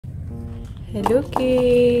Hello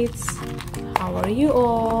kids, how are you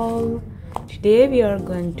all? Today we are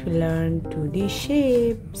going to learn 2D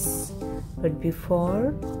shapes. But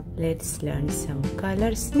before, let's learn some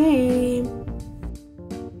colors name.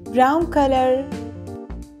 Brown color,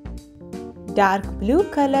 dark blue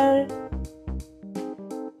color,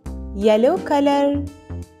 yellow color,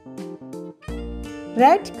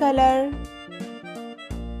 red color,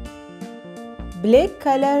 black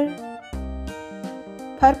color,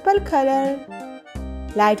 purple color,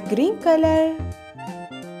 light green color,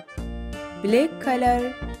 black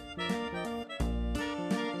color,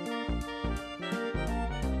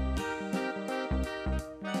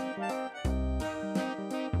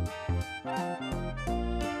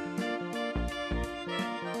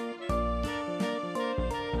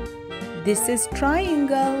 this is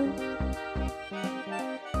triangle.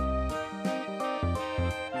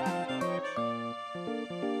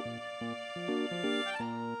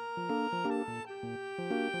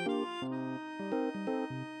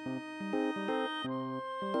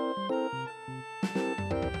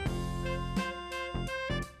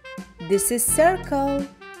 This is circle.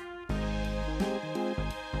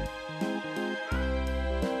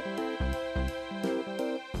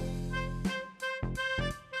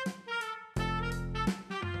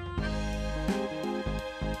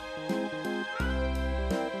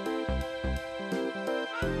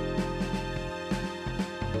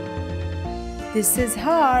 This is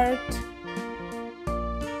heart.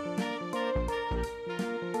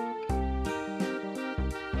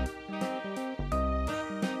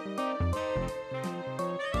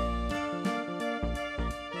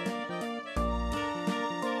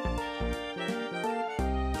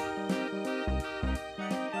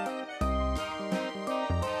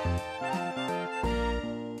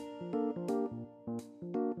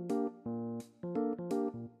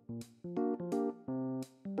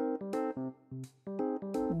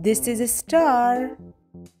 This is a star.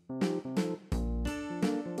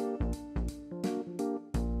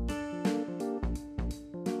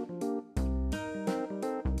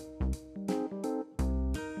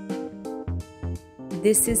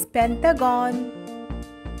 This is Pentagon.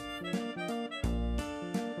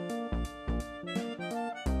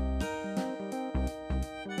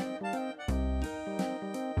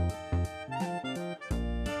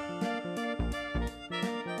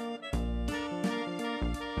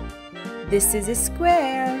 This is a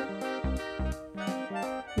square,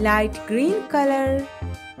 light green color.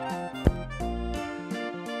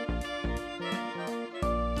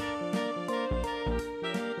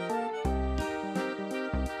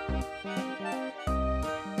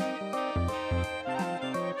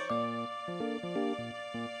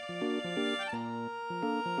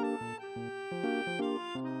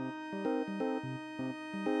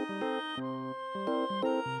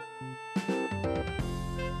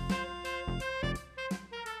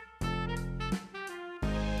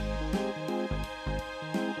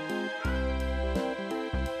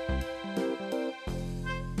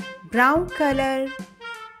 Brown color.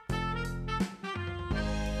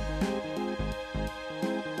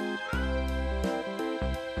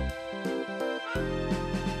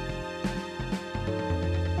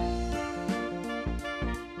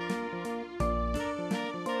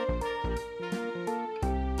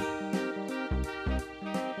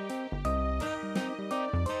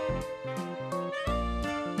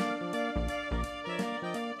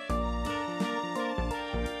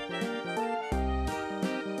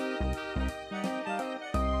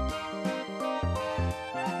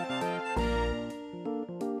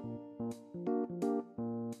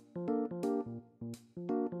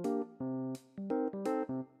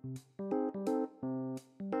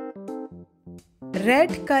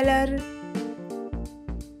 Red color.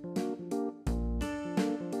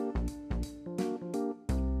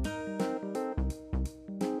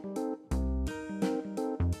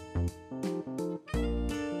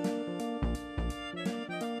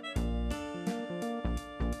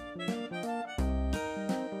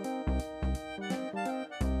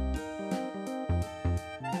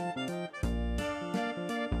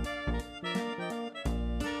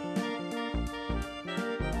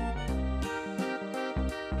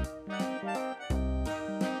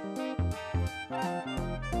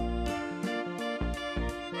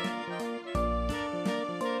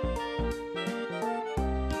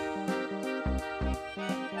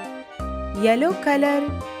 Yellow color.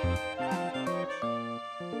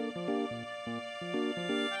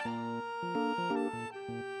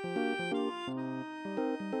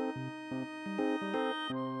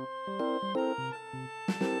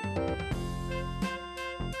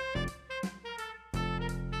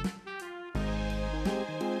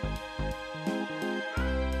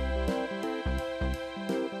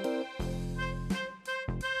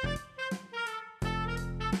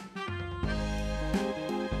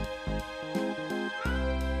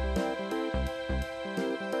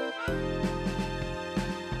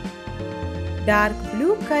 dark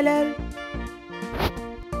blue color,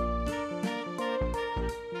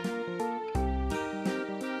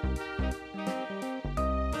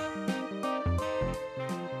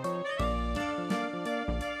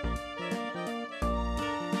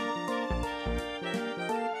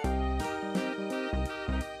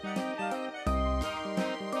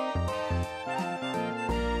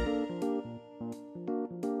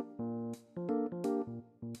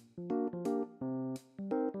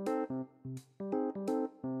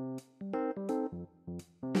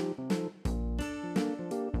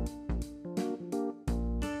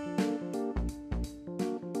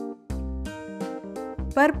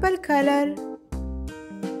 purple color,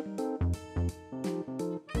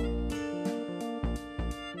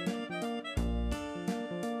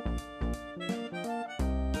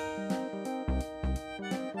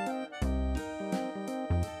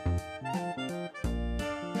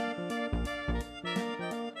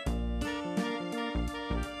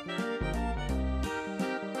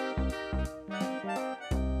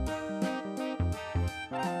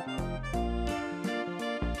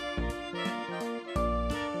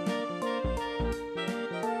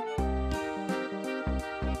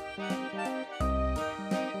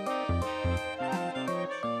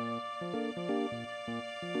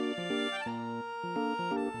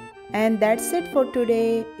 and that's it for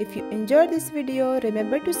today. If you enjoyed this video,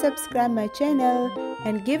 remember to subscribe my channel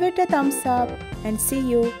and give it a thumbs up, and see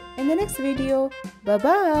you in the next video. Bye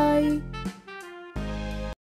bye.